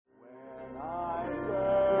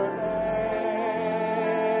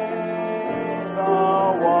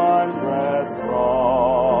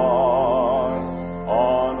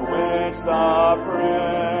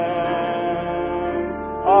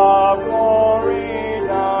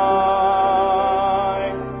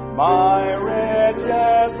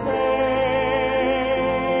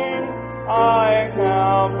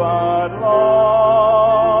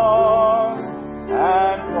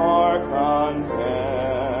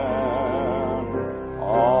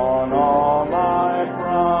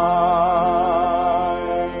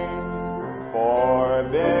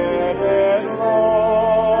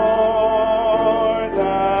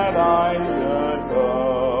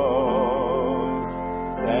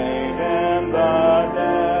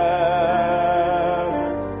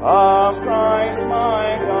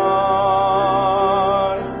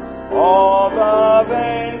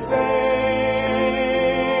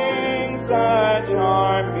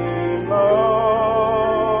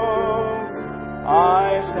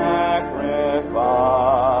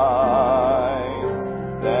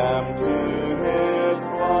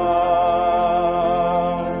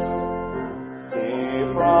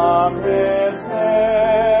from his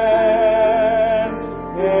hand,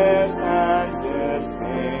 his hands distinct.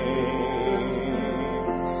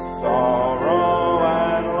 Sorrow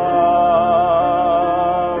and love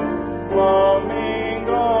will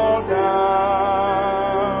mingle down.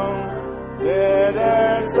 Did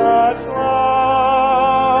there such love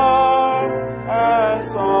and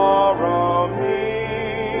sorrow meet,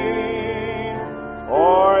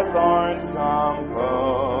 or thorns compose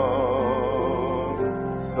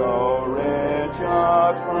so rich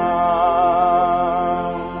a crown?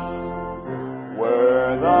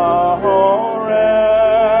 Were the whole realm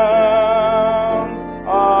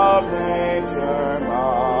of nature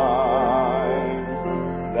mine,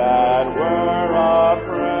 that were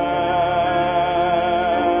oppressed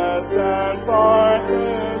and far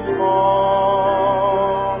too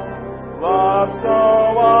small, love so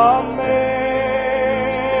amazing,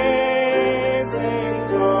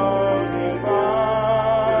 so divine,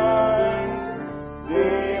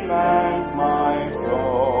 demands my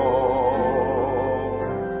soul,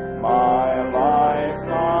 my life,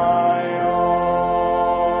 my own.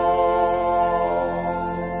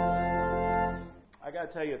 I got to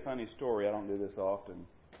tell you a funny story. I don't do this often.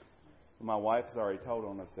 My wife's already told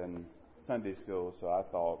on us in Sunday school, so I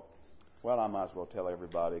thought, well, I might as well tell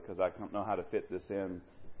everybody because I don't know how to fit this in.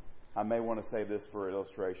 I may want to save this for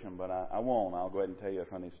illustration, but I won't. I'll go ahead and tell you a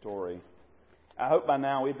funny story. I hope by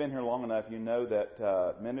now, we've been here long enough, you know that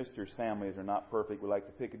ministers' families are not perfect. We like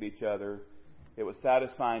to pick at each other. It was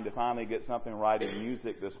satisfying to finally get something right in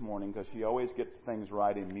music this morning because she always gets things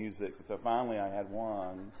right in music. So finally I had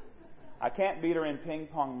one. I can't beat her in ping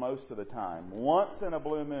pong most of the time. Once in a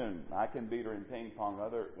blue moon, I can beat her in ping pong.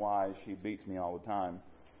 Otherwise, she beats me all the time.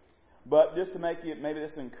 But just to make you, maybe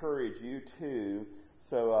this will encourage you too.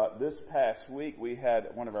 So this past week, we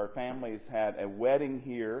had one of our families had a wedding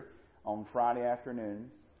here on Friday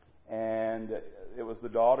afternoon, and it was the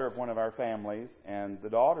daughter of one of our families, and the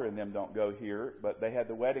daughter and them don't go here, but they had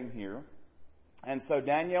the wedding here. And so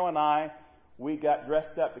Danielle and I, we got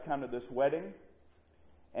dressed up to come to this wedding,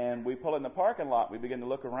 and we pull in the parking lot. We begin to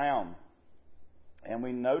look around, and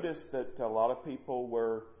we noticed that a lot of people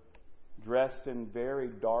were dressed in very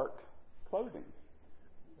dark clothing.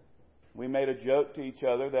 We made a joke to each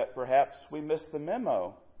other that perhaps we missed the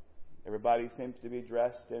memo. Everybody seems to be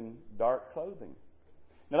dressed in dark clothing.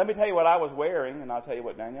 Now let me tell you what I was wearing, and I'll tell you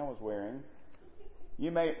what Danielle was wearing.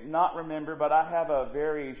 You may not remember, but I have a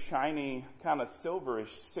very shiny, kind of silverish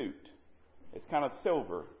suit. It's kind of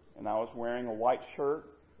silver, and I was wearing a white shirt,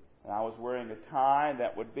 and I was wearing a tie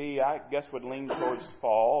that would be, I guess, would lean towards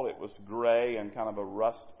fall. It was gray and kind of a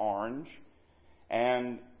rust orange,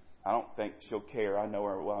 and I don't think she'll care. I know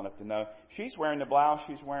her well enough to know. She's wearing the blouse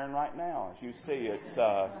she's wearing right now. As you see, it's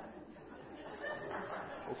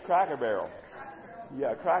Cracker Barrel.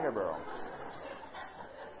 Yeah, Cracker Barrel.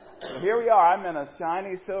 So here we are. I'm in a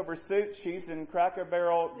shiny silver suit. She's in Cracker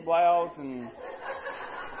Barrel blouse, and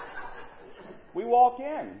we walk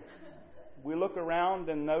in. We look around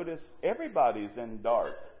and notice everybody's in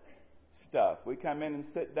dark stuff. We come in and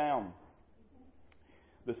sit down.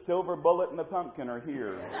 The silver bullet and the pumpkin are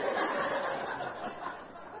here.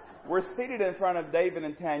 We're seated in front of David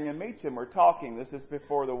and Tanya Meacham. We're talking. This is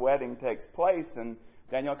before the wedding takes place. And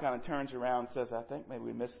Danielle kind of turns around and says, I think maybe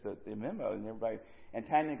we missed the memo. And everybody, and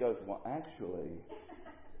Tanya goes, well, actually,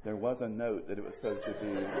 there was a note that it was supposed to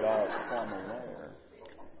be dark formal wear.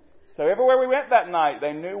 So everywhere we went that night,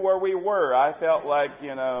 they knew where we were. I felt like,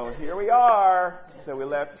 here we are. So we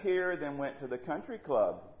left here, then went to the country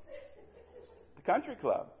club. Country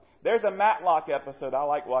Club. There's a Matlock episode. I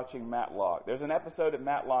like watching Matlock. There's an episode that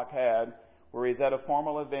Matlock had where he's at a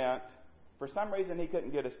formal event. For some reason, he couldn't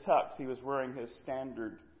get his tux. He was wearing his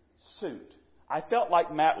standard suit. I felt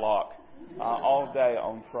like Matlock all day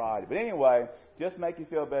on Friday. But anyway, just make you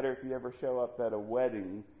feel better if you ever show up at a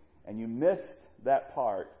wedding and you missed that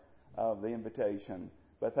part of the invitation.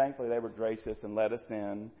 But thankfully, they were gracious and let us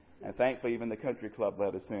in. And thankfully, even the country club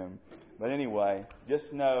let us in. But anyway,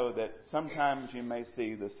 just know that sometimes you may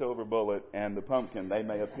see the silver bullet and the pumpkin. They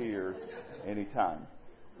may appear anytime.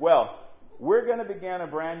 Well, we're going to begin a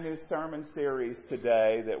brand new sermon series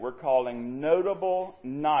today that we're calling Notable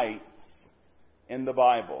Nights in the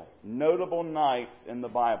Bible. Notable Nights in the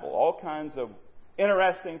Bible. All kinds of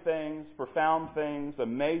interesting things, profound things,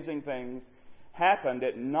 amazing things happened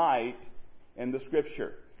at night in the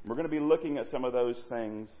Scripture. We're going to be looking at some of those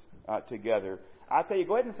things together. I tell you,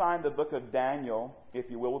 go ahead and find the book of Daniel, if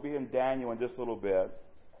you will. We'll be in Daniel in just a little bit.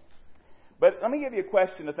 But let me give you a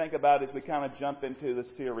question to think about as we kind of jump into the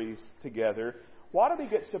series together. Why do we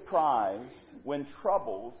get surprised when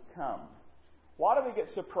troubles come? Why do we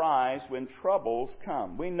get surprised when troubles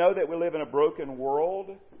come? We know that we live in a broken world.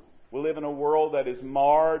 We live in a world that is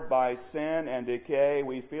marred by sin and decay.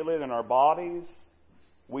 We feel it in our bodies.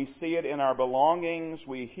 We see it in our belongings.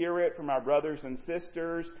 We hear it from our brothers and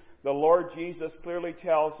sisters. The Lord Jesus clearly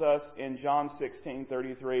tells us in John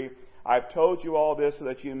 16:33, I've told you all this so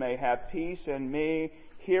that you may have peace in me.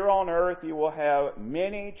 Here on earth you will have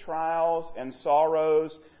many trials and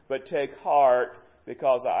sorrows, but take heart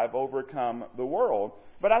because I've overcome the world.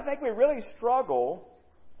 But I think we really struggle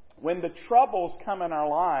when the troubles come in our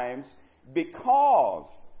lives because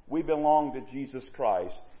we belong to Jesus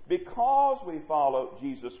Christ, because we follow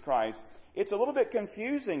Jesus Christ. It's a little bit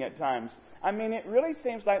confusing at times. I mean, it really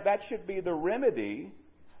seems like that should be the remedy,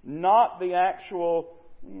 not the actual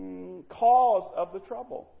cause of the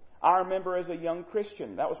trouble. I remember as a young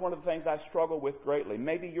Christian, that was one of the things I struggled with greatly.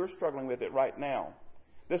 Maybe you're struggling with it right now.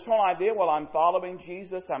 This whole idea, well, I'm following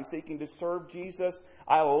Jesus, I'm seeking to serve Jesus,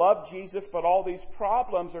 I love Jesus, but all these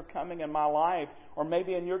problems are coming in my life. Or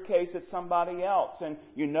maybe in your case, it's somebody else. And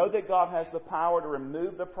you know that God has the power to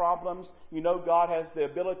remove the problems. You know God has the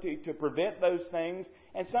ability to prevent those things.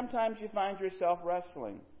 And sometimes you find yourself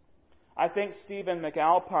wrestling. I think Stephen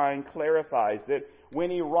McAlpine clarifies it when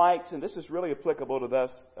he writes, and this is really applicable to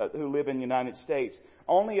us who live in the United States.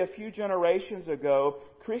 Only a few generations ago,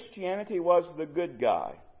 Christianity was the good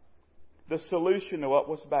guy, the solution to what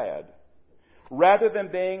was bad. Rather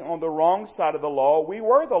than being on the wrong side of the law, we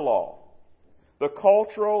were the law. The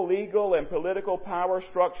cultural, legal, and political power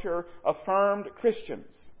structure affirmed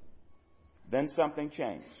Christians. Then something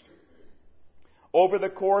changed. Over the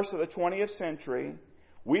course of the 20th century,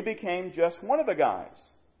 we became just one of the guys,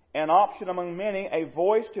 an option among many, a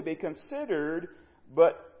voice to be considered,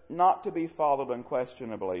 but not to be followed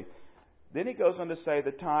unquestionably. Then he goes on to say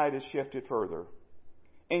the tide has shifted further.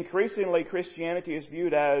 Increasingly, Christianity is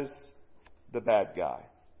viewed as the bad guy.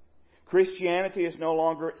 Christianity is no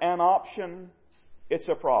longer an option, it's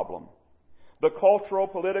a problem. The cultural,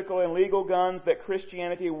 political, and legal guns that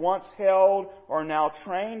Christianity once held are now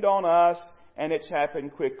trained on us, and it's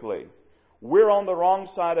happened quickly. We're on the wrong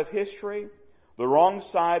side of history, the wrong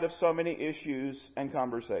side of so many issues and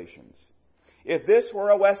conversations. If this were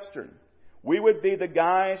a Western, we would be the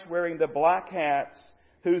guys wearing the black hats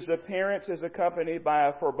whose appearance is accompanied by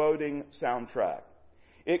a foreboding soundtrack.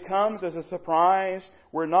 It comes as a surprise.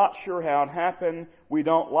 We're not sure how it happened. We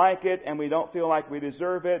don't like it, and we don't feel like we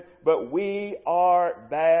deserve it. But we are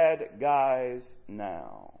bad guys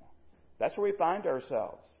now. That's where we find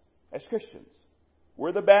ourselves as Christians.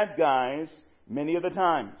 We're the bad guys many of the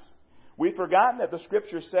times. We've forgotten that the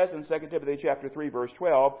Scripture says in 2 Timothy chapter 3, verse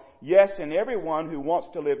 12, yes, and everyone who wants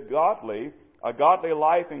to live godly, a godly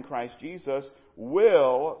life in Christ Jesus,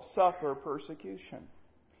 will suffer persecution.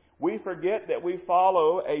 We forget that we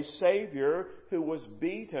follow a Savior who was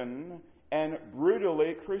beaten and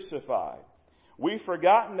brutally crucified. We've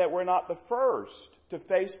forgotten that we're not the first to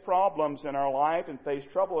face problems in our life and face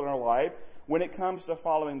trouble in our life when it comes to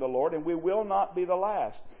following the Lord, and we will not be the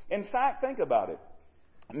last. In fact, think about it.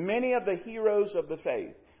 Many of the heroes of the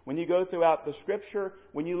faith, when you go throughout the Scripture,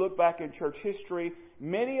 when you look back in church history,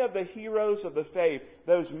 many of the heroes of the faith,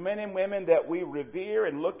 those men and women that we revere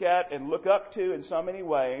and look at and look up to in so many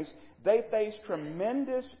ways, they face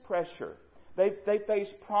tremendous pressure. They face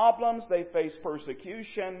problems, they face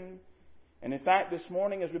persecution. And in fact, this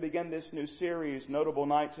morning as we begin this new series, Notable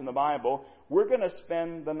Nights in the Bible, we're going to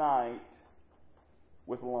spend the night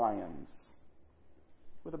with lions.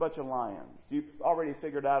 With a bunch of lions. You've already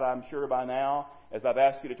figured out, I'm sure by now, as I've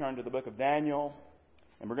asked you to turn to the book of Daniel,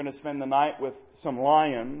 and we're going to spend the night with some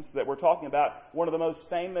lions, that we're talking about one of the most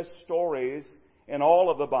famous stories in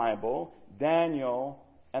all of the Bible, Daniel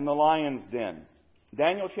and the lion's den.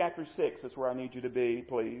 Daniel chapter 6 is where I need you to be,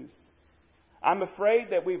 please. I'm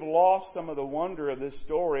afraid that we've lost some of the wonder of this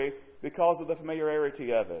story because of the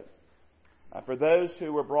familiarity of it. For those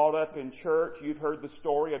who were brought up in church, you've heard the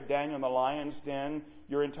story of Daniel and the lion's den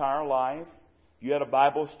your entire life. You had a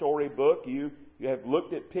Bible story book. You have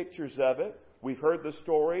looked at pictures of it. We've heard the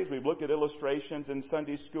stories. We've looked at illustrations in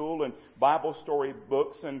Sunday school and Bible story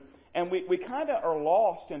books. And we kind of are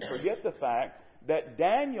lost and forget the fact that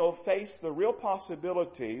Daniel faced the real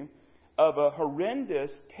possibility of a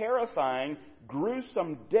horrendous, terrifying,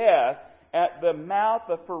 gruesome death at the mouth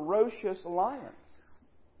of ferocious lions.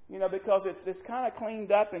 You know, because it's kind of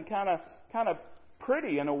cleaned up and kind of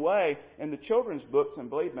pretty in a way in the children's books. And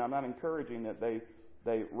believe me, I'm not encouraging that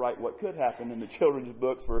they write what could happen in the children's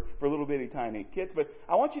books for little bitty tiny kids. But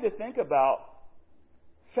I want you to think about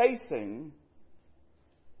facing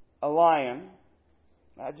a lion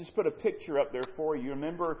I just put a picture up there for you.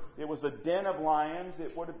 Remember, it was a den of lions.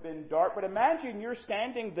 It would have been dark. But imagine you're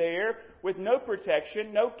standing there with no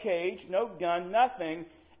protection, no cage, no gun, nothing,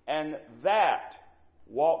 and that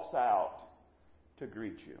walks out to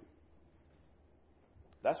greet you.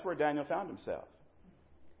 That's where Daniel found himself.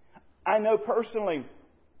 I know personally,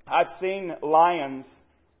 I've seen lions,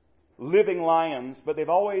 living lions, but they've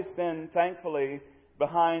always been, thankfully,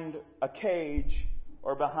 behind a cage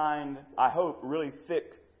or behind, I hope, really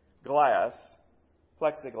thick glass,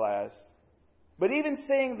 plexiglass. But even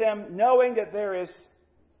seeing them, knowing that there is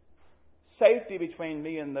safety between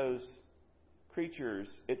me and those creatures,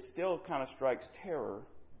 it still kind of strikes terror.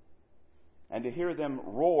 And to hear them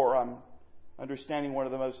roar, I'm understanding one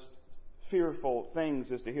of the most fearful things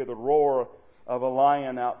is to hear the roar of a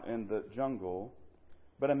lion out in the jungle.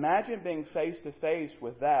 But imagine being face to face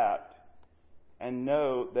with that and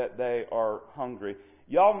know that they are hungry.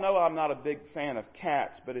 Y'all know I'm not a big fan of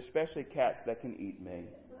cats, but especially cats that can eat me.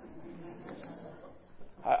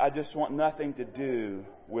 I just want nothing to do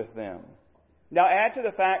with them. Now add to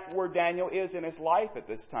the fact where Daniel is in his life at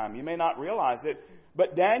this time. You may not realize it,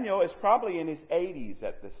 but Daniel is probably in his 80s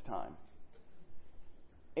at this time.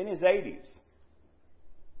 In his 80s.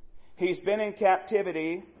 He's been in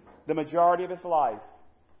captivity the majority of his life.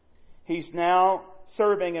 He's now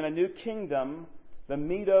serving in a new kingdom, the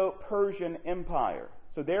Medo-Persian Empire.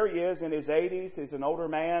 So there he is in his 80s. He's an older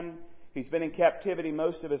man. He's been in captivity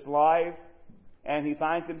most of his life. And he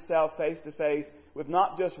finds himself face to face with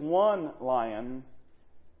not just one lion,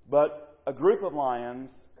 but a group of lions.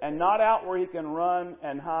 And not out where he can run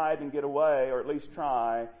and hide and get away, or at least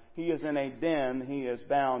try. He is in a den. He is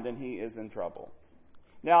bound and he is in trouble.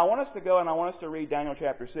 Now I want us to go and I want us to read Daniel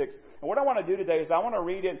chapter 6. And what I want to do today is I want to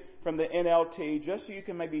read it from the NLT just so you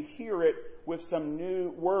can maybe hear it with some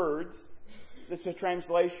new words. It's a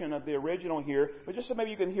translation of the original here, but just so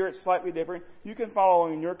maybe you can hear it slightly different. You can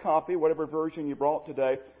follow in your copy, whatever version you brought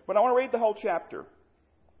today. But I want to read the whole chapter.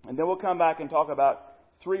 And then we'll come back and talk about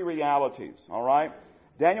three realities. All right?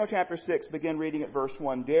 Daniel chapter 6, begin reading at verse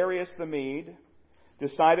 1. Darius the Mede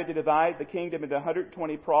decided to divide the kingdom into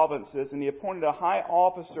 120 provinces, and he appointed a high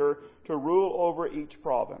officer to rule over each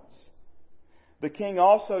province. The king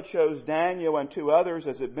also chose Daniel and 2 others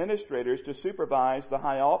as administrators to supervise the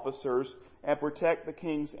high officers and protect the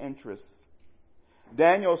king's interests.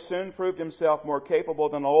 Daniel soon proved himself more capable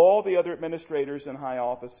than all the other administrators and high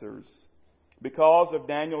officers. Because of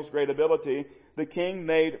Daniel's great ability, the king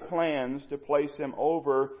made plans to place him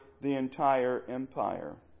over the entire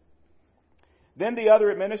empire. Then the other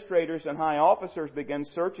administrators and high officers began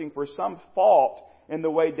searching for some fault in the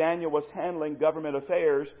way Daniel was handling government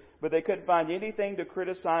affairs, but they couldn't find anything to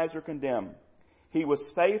criticize or condemn. He was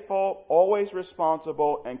faithful, always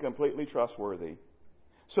responsible, and completely trustworthy.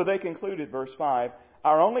 So they concluded, verse 5,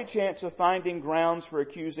 our only chance of finding grounds for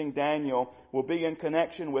accusing Daniel will be in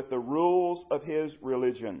connection with the rules of his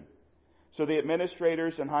religion. So the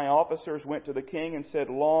administrators and high officers went to the king and said,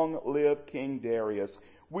 long live King Darius.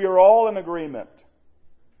 We are all in agreement.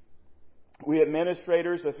 We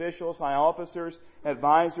administrators, officials, high officers,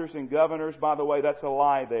 advisors, and governors, by the way, that's a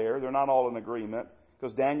lie there. They're not all in agreement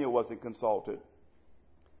because Daniel wasn't consulted.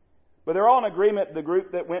 But they're all in agreement, the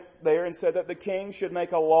group that went there and said that the king should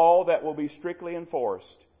make a law that will be strictly enforced.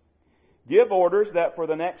 Give orders that for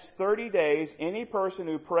the next 30 days, any person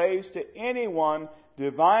who prays to anyone,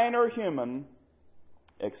 divine or human,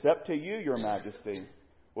 except to you, your majesty,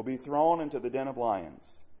 will be thrown into the den of lions.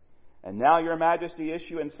 And now, your majesty,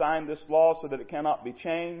 issue and sign this law so that it cannot be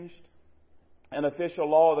changed, an official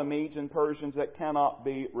law of the Medes and Persians that cannot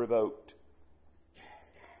be revoked.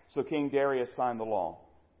 So King Darius signed the law.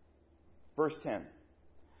 Verse 10.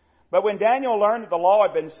 But when Daniel learned that the law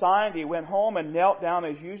had been signed, he went home and knelt down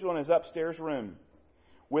as usual in his upstairs room.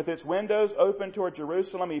 With its windows open toward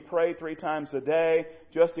Jerusalem, he prayed 3 times a day,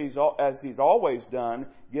 just as he's always done,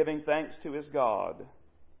 giving thanks to his God.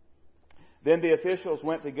 Then the officials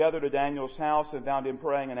went together to Daniel's house and found him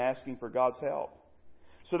praying and asking for God's help.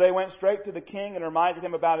 So they went straight to the king and reminded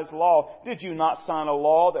him about his law. Did you not sign a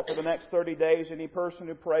law that for the next 30 days any person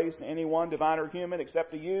who prays to anyone, divine or human,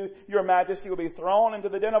 except to you, your majesty, will be thrown into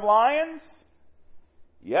the den of lions?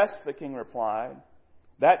 Yes, the king replied.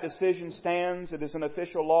 That decision stands. It is an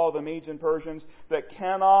official law of the Medes and Persians that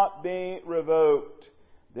cannot be revoked.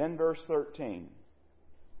 Then verse 13.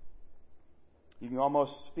 You can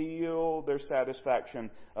almost feel their satisfaction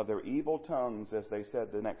of their evil tongues as they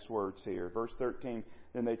said the next words here. Verse 13,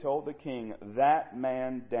 then they told the king, that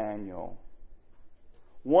man Daniel,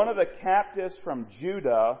 one of the captives from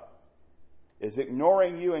Judah, is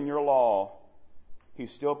ignoring you and your law. He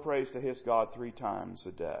still prays to his God 3 times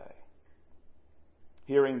a day.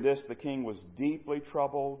 Hearing this, the king was deeply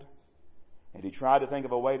troubled, and he tried to think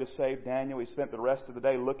of a way to save Daniel. He spent the rest of the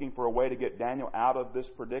day looking for a way to get Daniel out of this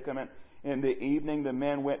predicament. In the evening, the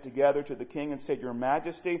men went together to the king and said, Your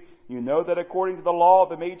Majesty, you know that according to the law of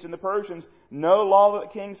the Medes and the Persians, no law that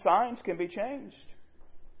the king signs can be changed.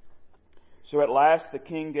 So at last the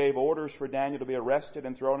king gave orders for Daniel to be arrested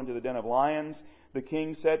and thrown into the den of lions. The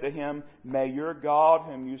king said to him, May your God,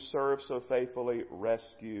 whom you serve so faithfully,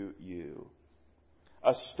 rescue you.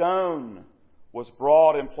 A stone was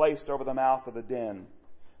brought and placed over the mouth of the den.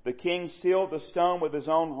 The king sealed the stone with his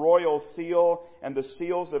own royal seal and the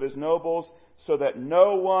seals of his nobles, so that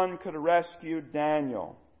no one could rescue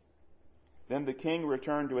Daniel. Then the king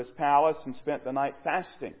returned to his palace and spent the night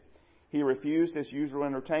fasting. He refused his usual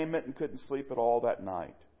entertainment and couldn't sleep at all that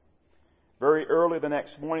night. Very early the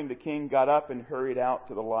next morning, the king got up and hurried out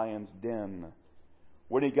to the lion's den.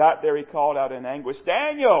 When he got there, he called out in anguish,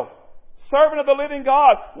 Daniel, servant of the living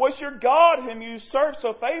God, was your God, whom you serve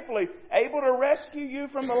so faithfully, able to rescue you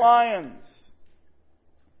from the lions?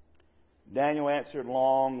 Daniel answered,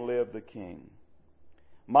 Long live the king.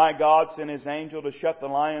 My God sent his angel to shut the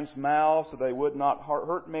lions' mouths so they would not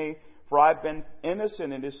hurt me, for I have been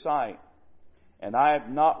innocent in his sight, and I have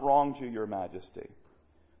not wronged you, your majesty.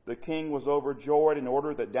 The king was overjoyed and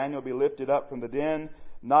ordered that Daniel be lifted up from the den.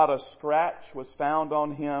 Not a scratch was found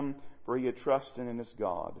on him, for he had trusted in his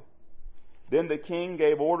God. Then the king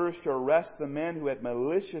gave orders to arrest the men who had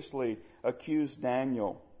maliciously accused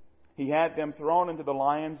Daniel. He had them thrown into the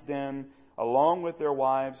lion's den, along with their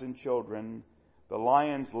wives and children. The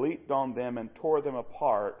lions leaped on them and tore them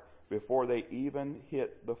apart before they even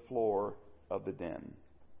hit the floor of the den.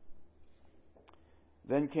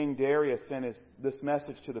 Then King Darius sent this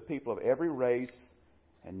message to the people of every race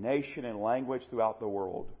and nation and language throughout the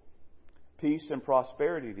world. Peace and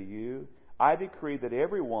prosperity to you. I decree that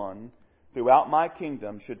everyone throughout my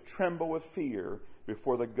kingdom should tremble with fear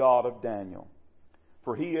before the God of Daniel.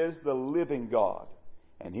 For he is the living God,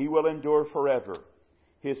 and he will endure forever.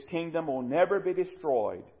 His kingdom will never be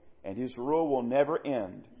destroyed, and his rule will never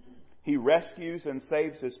end. He rescues and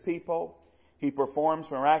saves his people. He performs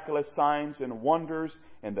miraculous signs and wonders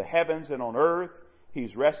in the heavens and on earth.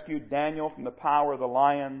 He's rescued Daniel from the power of the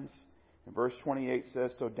lions. And verse 28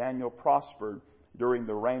 says, So Daniel prospered during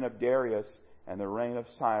the reign of Darius and the reign of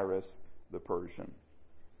Cyrus the Persian.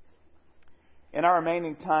 In our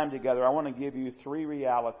remaining time together, I want to give you 3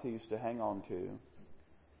 realities to hang on to.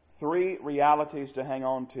 3 realities to hang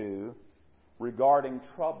on to regarding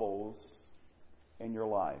troubles in your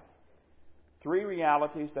life. 3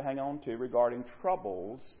 realities to hang on to regarding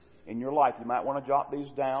troubles in your life. You might want to jot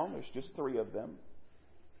these down. There's just 3 of them.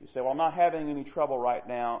 You say, well, I'm not having any trouble right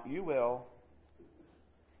now. You will.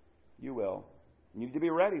 You will. You need to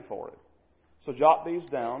be ready for it. So jot these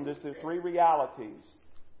down. Just the 3 realities.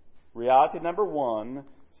 Reality number 1,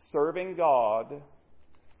 serving God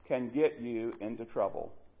can get you into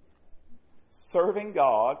trouble. Serving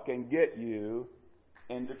God can get you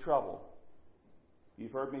into trouble.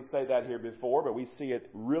 You've heard me say that here before, but we see it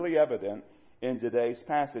really evident in today's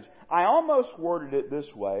passage. I almost worded it this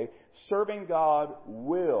way: serving God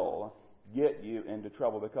will get you into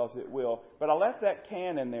trouble, because it will. But I left that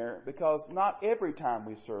can in there because not every time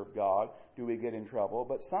we serve God do we get in trouble,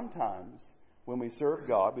 but sometimes when we serve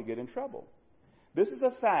God, we get in trouble. This is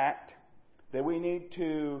a fact that we need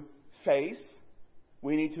to face,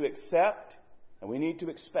 we need to accept, and we need to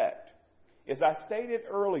expect. As I stated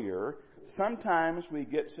earlier, sometimes we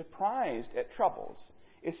get surprised at troubles,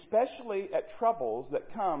 especially at troubles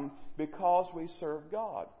that come because we serve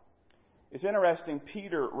God. It's interesting,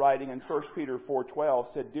 Peter, writing in 1 Peter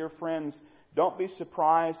 4:12, said, Dear friends, don't be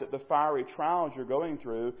surprised at the fiery trials you're going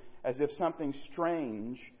through as if something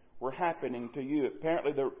strange were happening to you.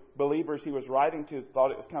 Apparently the believers he was writing to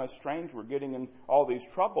thought it was kind of strange we're getting in all these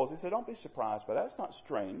troubles. He said, don't be surprised by that. It's not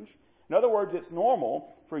strange. In other words, it's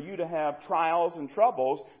normal for you to have trials and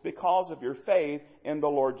troubles because of your faith in the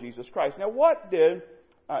Lord Jesus Christ. Now, what did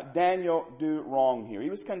Daniel do wrong here?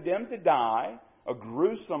 He was condemned to die a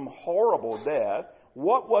gruesome, horrible death.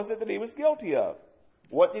 What was it that he was guilty of?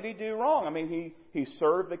 What did he do wrong? I mean, he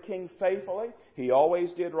served the king faithfully. He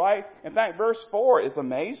always did right. In fact, verse 4 is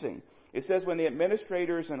amazing. It says, when the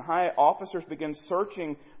administrators and high officers began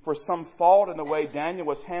searching for some fault in the way Daniel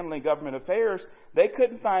was handling government affairs, they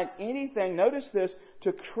couldn't find anything, notice this,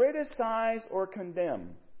 to criticize or condemn.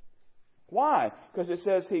 Why? Because it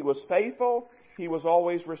says he was faithful, he was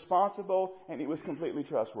always responsible, and he was completely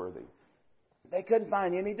trustworthy. They couldn't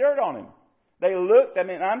find any dirt on him. They looked,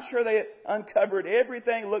 I'm sure they uncovered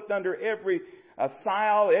everything, looked under every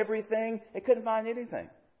file, everything. They couldn't find anything.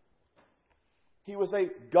 He was a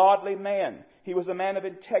godly man. He was a man of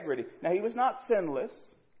integrity. Now, he was not sinless.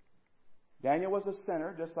 Daniel was a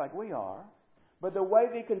sinner, just like we are. But the way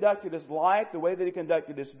that he conducted his life, the way that he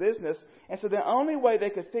conducted his business, and so the only way they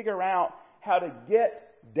could figure out how to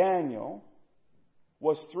get Daniel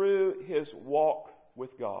was through his walk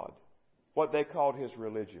with God, what they called his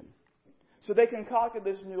religion. So they concocted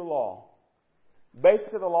this new law.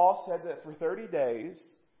 Basically, the law said that for 30 days,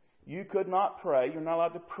 you could not pray, you're not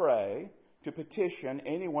allowed to pray, to petition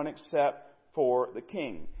anyone except for the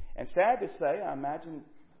king. And sad to say, I imagine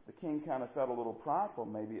the king kind of felt a little prideful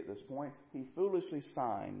maybe at this point. He foolishly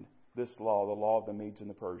signed this law, the law of the Medes and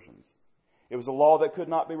the Persians. It was a law that could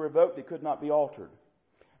not be revoked, it could not be altered.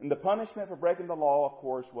 And the punishment for breaking the law, of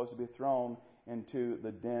course, was to be thrown into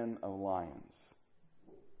the den of lions.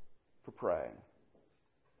 For praying.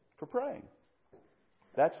 For praying.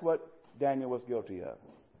 That's what Daniel was guilty of.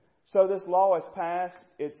 So this law is passed.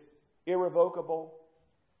 It's irrevocable.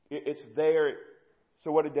 It's there.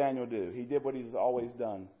 So what did Daniel do? He did what he's always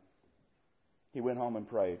done. He went home and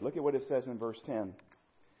prayed. Look at what it says in verse 10.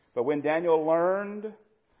 But when Daniel learned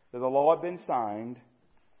that the law had been signed,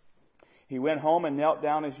 he went home and knelt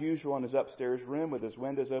down as usual in his upstairs room with his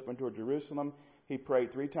windows open toward Jerusalem. He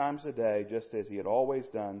prayed 3 times a day, just as he had always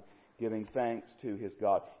done, giving thanks to his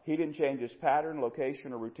God. He didn't change his pattern,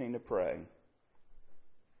 location, or routine to pray.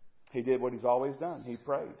 He did what he's always done. He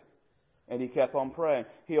prayed. And he kept on praying.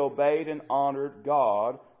 He obeyed and honored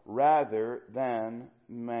God rather than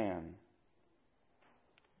man.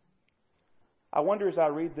 I wonder as I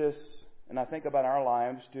read this and I think about our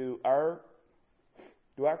lives, do our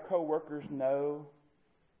co-workers know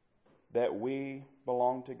that we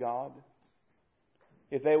belong to God?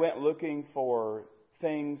 If they went looking for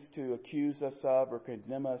things to accuse us of or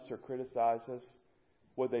condemn us or criticize us,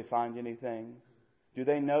 would they find anything? Do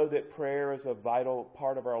they know that prayer is a vital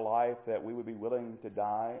part of our life that we would be willing to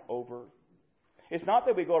die over? It's not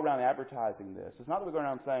that we go around advertising this. It's not that we go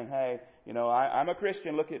around saying, hey, I'm a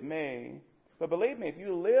Christian, look at me. But believe me, if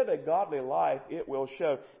you live a godly life, it will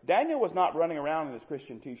show. Daniel was not running around in his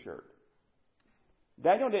Christian t-shirt.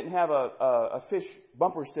 Daniel didn't have a fish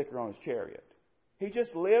bumper sticker on his chariot. He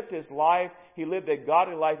just lived his life. He lived a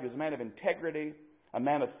godly life. He was a man of integrity, a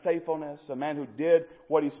man of faithfulness, a man who did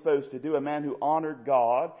what he's supposed to do, a man who honored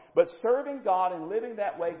God. But serving God and living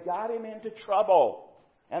that way got him into trouble.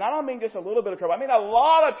 And I don't mean just a little bit of trouble. I mean a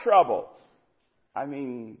lot of trouble. I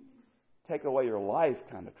mean, take away your life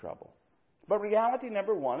kind of trouble. But reality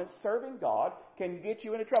number one is serving God can get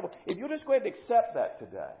you into trouble. If you'll just go ahead and accept that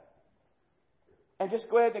today, and just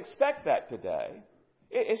go ahead and expect that today,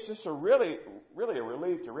 it's just really a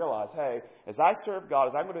relief to realize, hey, as I serve God,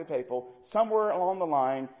 as I'm going to be faithful, somewhere along the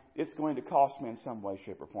line, it's going to cost me in some way,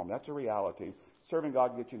 shape, or form. That's a reality. Serving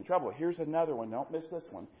God gets you in trouble. Here's another one. Don't miss this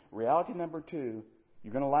one. Reality number 2,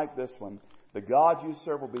 you're going to like this one. The God you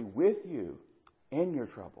serve will be with you in your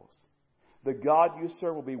troubles. The God you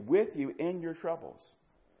serve will be with you in your troubles.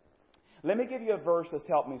 Let me give you a verse that's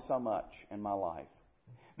helped me so much in my life.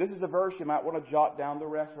 This is a verse you might want to jot down the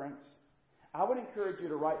reference. I would encourage you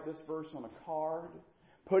to write this verse on a card,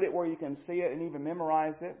 put it where you can see it, and even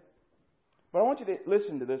memorize it. But I want you to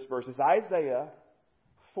listen to this verse. It's Isaiah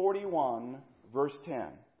 41, verse 10.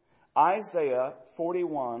 Isaiah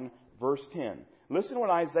 41, verse 10. Listen to what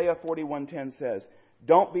Isaiah 41:10 says.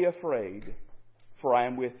 Don't be afraid, for I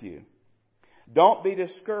am with you. Don't be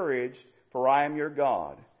discouraged, for I am your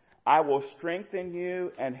God. I will strengthen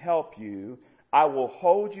you and help you. I will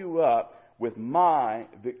hold you up with my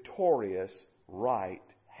victorious right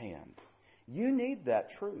hand. You need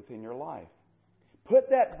that truth in your life. Put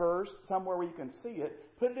that verse somewhere where you can see it.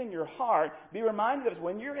 Put it in your heart. Be reminded of it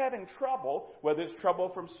when you're having trouble, whether it's trouble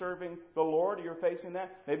from serving the Lord or you're facing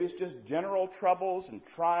that. Maybe it's just general troubles and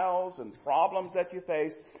trials and problems that you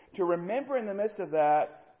face. To remember in the midst of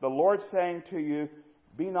that, the Lord's saying to you,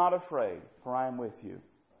 be not afraid, for I am with you.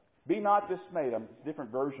 Be not dismayed. It's a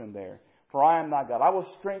different version there. For I am thy God. I will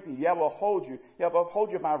strengthen you. I will hold you. I will hold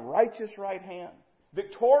you with my righteous right hand.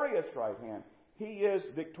 Victorious right hand. He is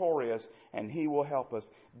victorious, and He will help us.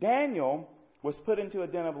 Daniel was put into a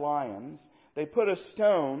den of lions. They put a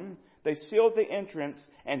stone. They sealed the entrance,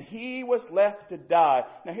 and he was left to die.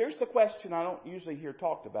 Now here's the question I don't usually hear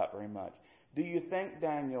talked about very much. Do you think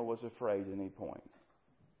Daniel was afraid at any point?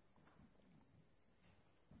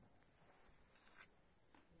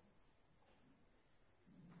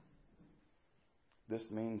 This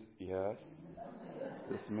means yes.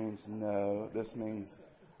 This means no. This means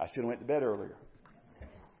I should have went to bed earlier.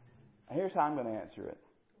 Here's how I'm going to answer it.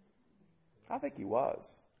 I think he was.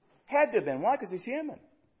 Had to have been. Why? Because he's human.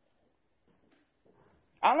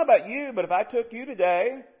 I don't know about you, but if I took you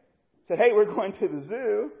today, said, hey, we're going to the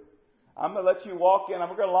zoo. I'm going to let you walk in. I'm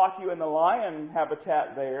going to lock you in the lion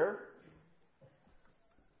habitat there.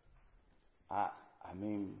 I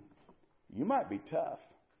mean, you might be tough.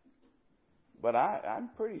 But I'm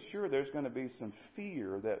pretty sure there's going to be some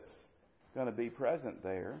fear that's going to be present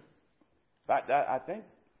there. In fact, I think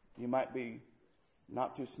you might be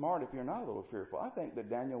not too smart if you're not a little fearful. I think that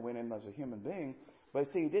Daniel went in as a human being. But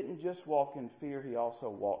see, he didn't just walk in fear. He also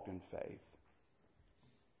walked in faith.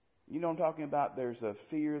 You know what I'm talking about? There's a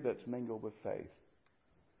fear that's mingled with faith.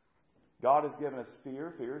 God has given us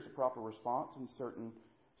fear. Fear is a proper response in certain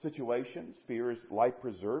situations. Fear is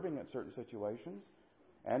life-preserving in certain situations.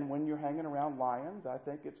 And when you're hanging around lions, I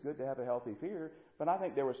think it's good to have a healthy fear. But I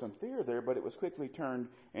think there was some fear there, but it was quickly turned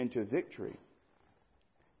into victory.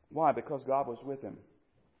 Why? Because God was with him.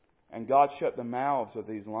 And God shut the mouths of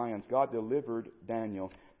these lions. God delivered Daniel.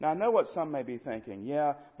 Now, I know what some may be thinking.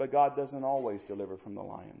 Yeah, but God doesn't always deliver from the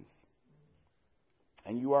lions.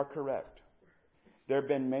 And you are correct. There have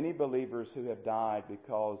been many believers who have died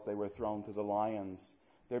because they were thrown to the lions.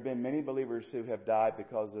 There have been many believers who have died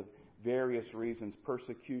because of various reasons,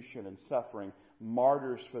 persecution and suffering,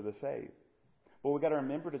 martyrs for the faith. What we've got to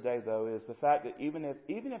remember today, though, is the fact that even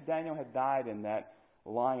if Daniel had died in that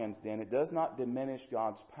lion's den, it does not diminish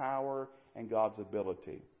God's power and God's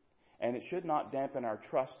ability. And it should not dampen our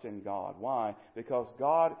trust in God. Why? Because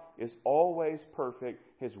God is always perfect.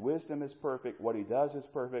 His wisdom is perfect. What He does is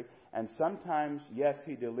perfect. And sometimes, yes,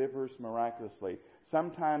 He delivers miraculously.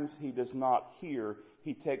 Sometimes He does not hear.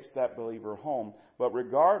 He takes that believer home. But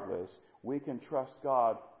regardless, we can trust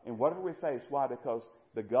God in whatever we face. Why? Because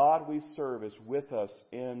the God we serve is with us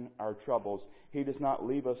in our troubles. He does not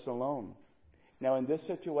leave us alone. Now, in this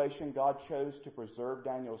situation, God chose to preserve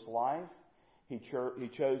Daniel's life. He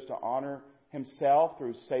chose to honor Himself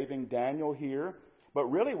through saving Daniel here. But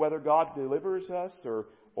really, whether God delivers us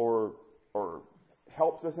or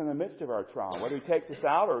helps us in the midst of our trial, whether He takes us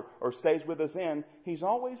out or stays with us in, He's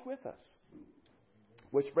always with us.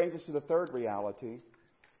 Which brings us to the third reality.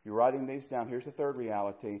 You're writing these down. Here's the third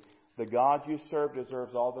reality. The God you serve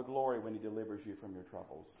deserves all the glory when He delivers you from your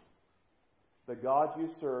troubles. The God you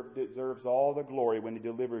serve deserves all the glory when He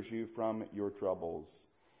delivers you from your troubles.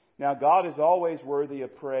 Now, God is always worthy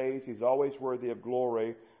of praise. He's always worthy of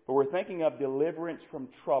glory. But we're thinking of deliverance from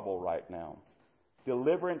trouble right now.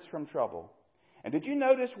 Deliverance from trouble. And did you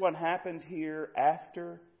notice what happened here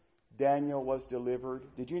after Daniel was delivered?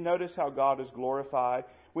 Did you notice how God is glorified?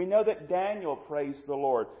 We know that Daniel praised the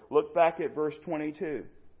Lord. Look back at verse 22.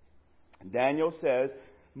 Daniel says,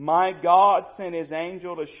 "My God sent His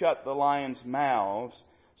angel to shut the lions' mouths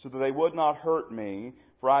so that they would not hurt me,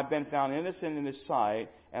 for I have been found innocent in His sight,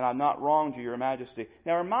 and I have not wronged you, Your Majesty."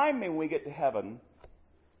 Now remind me when we get to heaven.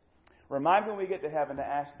 Remind me when we get to heaven to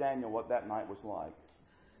ask Daniel what that night was like.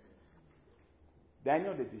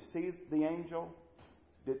 Daniel, did you see the angel?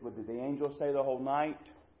 Did the angel stay the whole night?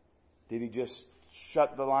 Did he just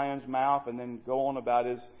shut the lion's mouth and then go on about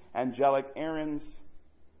his angelic errands?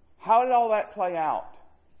 How did all that play out?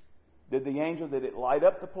 Did it light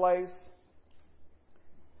up the place?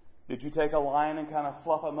 Did you take a lion and kind of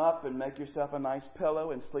fluff him up and make yourself a nice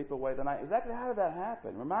pillow and sleep away the night? Exactly how did that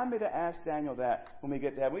happen? Remind me to ask Daniel that when we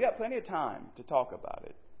get to heaven. We got plenty of time to talk about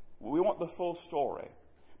it. We want the full story.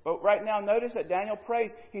 But right now, notice that Daniel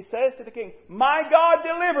prays. He says to the king, "My God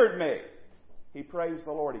delivered me." He praised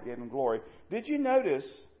the Lord. He gave Him glory. Did you notice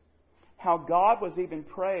how God was even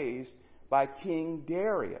praised by King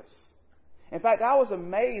Darius? In fact, I was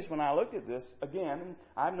amazed when I looked at this. Again,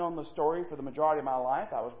 I've known the story for the majority of my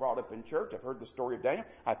life. I was brought up in church. I've heard the story of Daniel.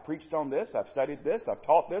 I've preached on this. I've studied this. I've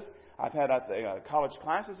taught this. I've had college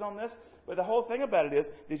classes on this. But the whole thing about it is,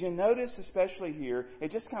 did you notice, especially here,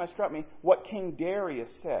 it just kind of struck me what King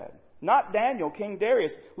Darius said. Not Daniel, King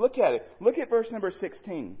Darius. Look at it. Look at verse number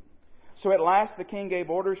 16. "So at last the king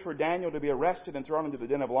gave orders for Daniel to be arrested and thrown into the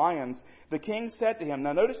den of lions. The king said to him,"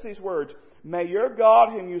 now notice these words, "May your God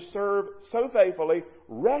whom you serve so faithfully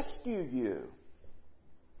rescue you."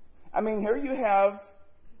 I mean, here you have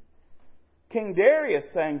King Darius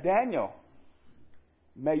saying, "Daniel,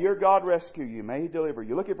 may your God rescue you. May He deliver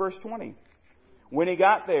you." Look at verse 20. "When he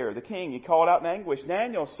got there, the king, he called out in anguish,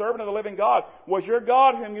 'Daniel, servant of the living God, was your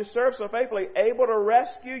God whom you serve so faithfully able to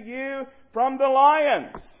rescue you from the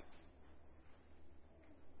lions?'"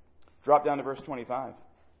 Drop down to verse 25.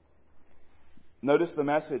 Notice the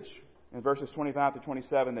message in verses 25 to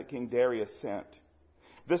 27 that King Darius sent.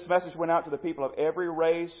 "This message went out to the people of every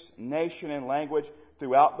race, nation, and language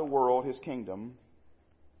throughout the world, His kingdom.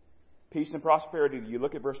 Peace and prosperity to you."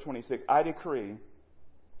 Look at verse 26. "I decree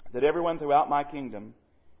that everyone throughout my kingdom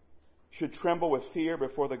should tremble with fear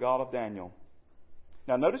before the God of Daniel.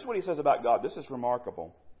 Now notice what he says about God. This is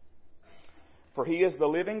remarkable. For He is the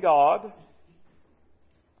living God,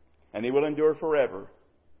 and He will endure forever.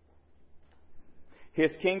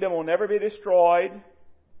 His kingdom will never be destroyed,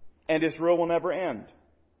 and His rule will never end.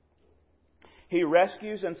 He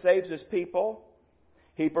rescues and saves His people.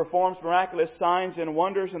 He performs miraculous signs and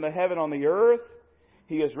wonders in the heaven and on the earth.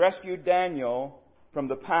 He has rescued Daniel from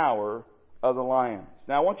the power of the lions.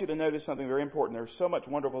 Now I want you to notice something very important. There's so much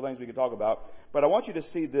wonderful things we could talk about, but I want you to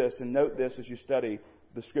see this and note this as you study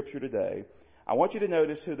the Scripture today. I want you to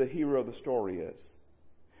notice who the hero of the story is.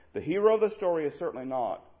 The hero of the story is certainly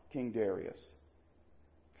not King Darius.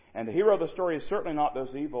 And the hero of the story is certainly not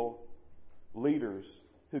those evil leaders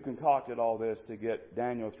who concocted all this to get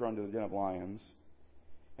Daniel thrown to the den of lions.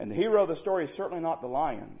 And the hero of the story is certainly not the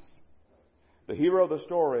lions. The hero of the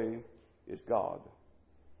story is God,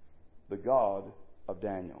 the God of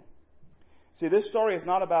Daniel. See, this story is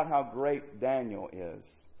not about how great Daniel is.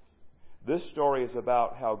 This story is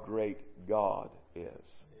about how great God is.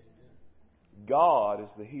 God is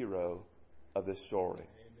the hero of this story.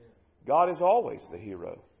 God is always the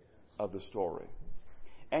hero of the story.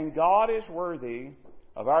 And God is worthy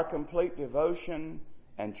of our complete devotion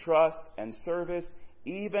and trust and service,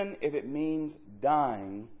 even if it means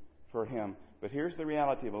dying for Him. But here's the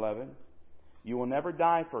reality, beloved. You will never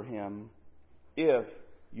die for Him if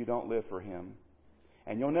you don't live for Him.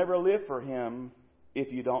 And you'll never live for Him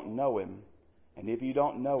if you don't know Him. And if you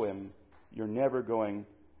don't know Him, you're not going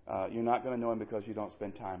to know Him because you don't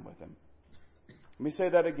spend time with Him. Let me say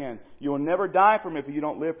that again. You will never die for Him if you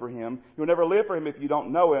don't live for Him. You'll never live for Him if you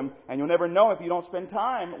don't know Him. And you'll never know Him if you don't spend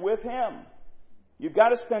time with Him. You've got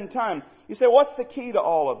to spend time. You say, what's the key to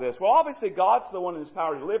all of this? Well, obviously God's the one in His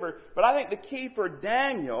power to deliver. But I think the key for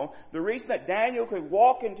Daniel, the reason that Daniel could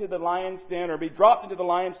walk into the lion's den or be dropped into the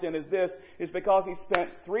lion's den is because he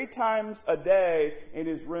spent 3 times a day in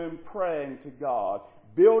his room praying to God,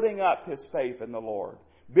 building up his faith in the Lord,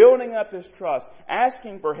 building up his trust,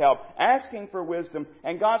 asking for help, asking for wisdom.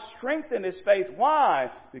 And God strengthened his faith.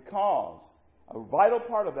 Why? Because a vital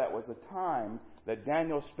part of that was the time that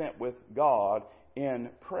Daniel spent with God in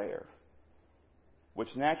prayer.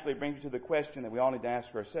 Which naturally brings you to the question that we all need to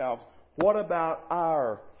ask ourselves, what about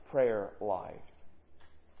our prayer life?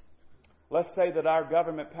 Let's say that our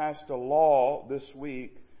government passed a law this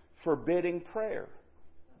week forbidding prayer.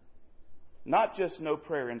 Not just no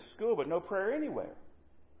prayer in school, but no prayer anywhere.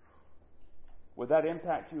 Would that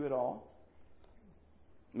impact you at all?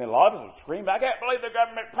 I mean, a lot of us will scream, I can't believe the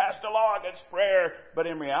government passed a law against prayer. But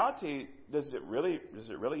in reality, does it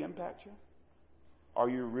really impact you? Are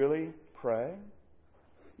you really praying?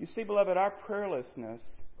 You see, beloved, our prayerlessness,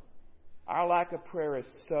 our lack of prayer is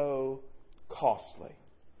so costly.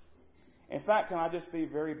 In fact, can I just be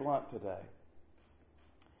very blunt today?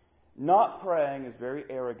 Not praying is very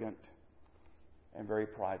arrogant and very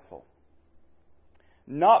prideful.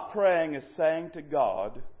 Not praying is saying to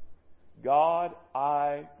God, God,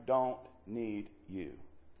 I don't need you.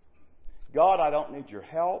 God, I don't need your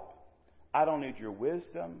help. I don't need your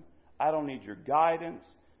wisdom. I don't need your guidance,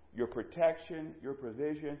 your protection, your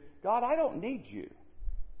provision. God, I don't need you.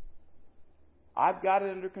 I've got it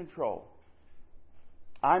under control.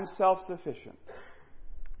 I'm self-sufficient.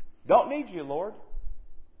 Don't need you, Lord.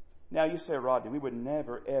 Now you say, Rodney, we would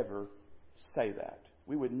never, ever say that.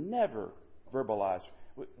 We would never verbalize.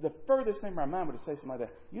 The furthest thing in our mind would say something like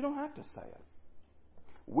that. You don't have to say it.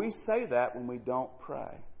 We say that when we don't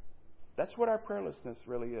pray. That's what our prayerlessness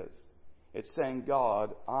really is. It's saying,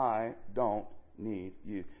 God, I don't need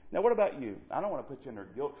you. Now, what about you? I don't want to put you under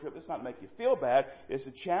a guilt trip. It's not to make you feel bad. It's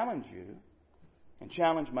to challenge you and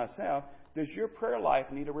challenge myself. Does your prayer life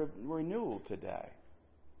need a renewal today?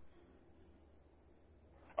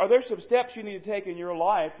 Are there some steps you need to take in your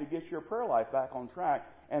life to get your prayer life back on track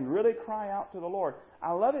and really cry out to the Lord?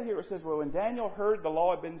 I love it here. It says, well, when Daniel heard the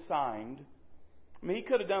law had been signed, I mean, he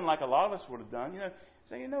could have done like a lot of us would have done.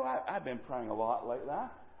 I've been praying a lot lately.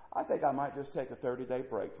 I think I might just take a 30-day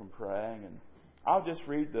break from praying, and I'll just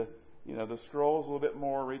read the scrolls a little bit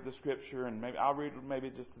more, read the Scripture, and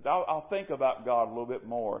I'll think about God a little bit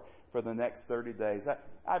more for the next 30 days.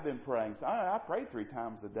 I've been praying. So I pray 3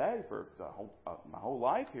 times a day for my whole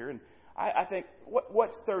life here, and I think,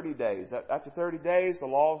 what's 30 days? After 30 days, the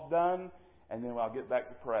law's done, and then I'll get back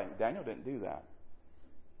to praying. Daniel didn't do that.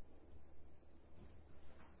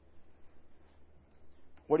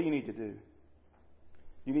 What do you need to do?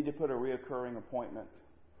 You need to put a reoccurring appointment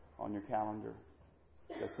on your calendar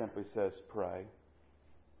that simply says pray.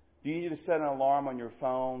 Do you need to set an alarm on your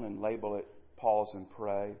phone and label it pause and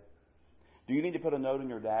pray? Do you need to put a note on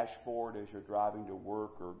your dashboard as you're driving to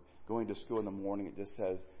work or going to school in the morning? It just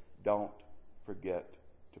says don't forget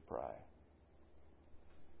to pray.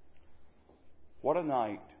 What a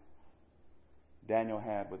night Daniel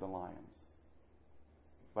had with the lions.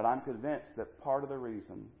 But I'm convinced that part of the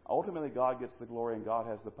reason, ultimately God gets the glory and God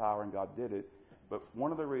has the power and God did it, but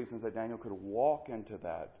one of the reasons that Daniel could walk into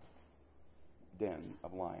that den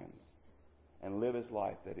of lions and live his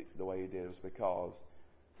life the way he did was because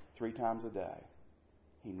 3 times a day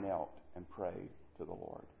he knelt and prayed to the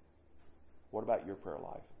Lord. What about your prayer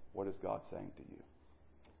life? What is God saying to you?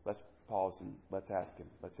 Let's pause and let's ask Him.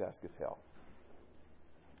 Let's ask His help.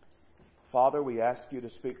 Father, we ask You to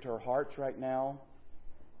speak to our hearts right now.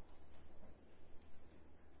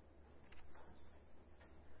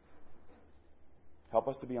 Help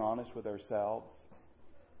us to be honest with ourselves.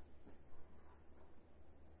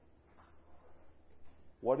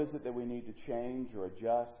 What is it that we need to change or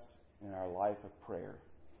adjust in our life of prayer?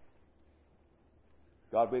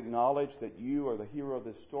 God, we acknowledge that You are the hero of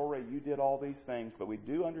this story. You did all these things, but we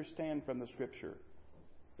do understand from the Scripture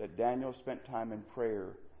that Daniel spent time in prayer,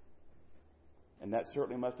 and that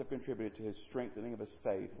certainly must have contributed to his strengthening of his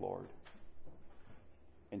faith, Lord,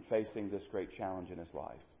 in facing this great challenge in his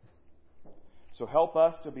life. So help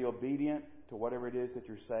us to be obedient to whatever it is that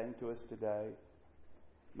You're saying to us today.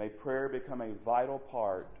 May prayer become a vital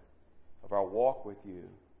part of our walk with You,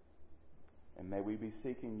 and may we be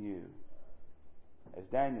seeking You as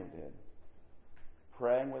Daniel did,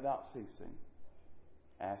 praying without ceasing,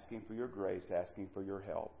 asking for Your grace, asking for Your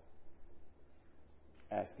help,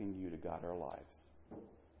 asking You to guide our lives.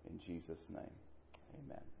 In Jesus' name,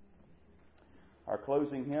 amen. Our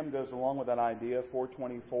closing hymn goes along with that idea,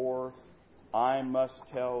 424, I must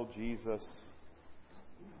tell Jesus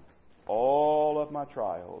all of my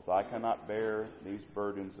trials. I cannot bear these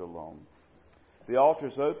burdens alone. The altar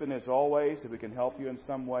is open as always. If we can help you in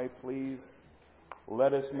some way, please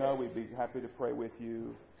let us know. We'd be happy to pray with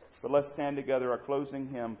you. But let's stand together. Our closing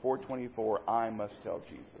hymn, 424, I must tell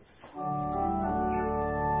Jesus.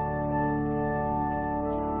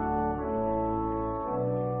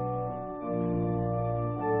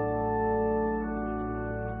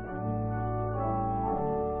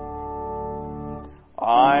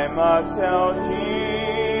 I must tell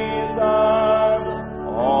Jesus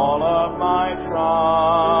all of my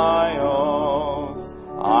trials.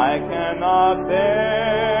 I cannot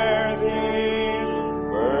bear these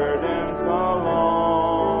burdens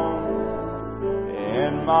alone.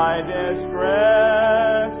 In my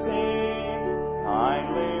distress, He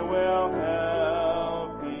kindly will help.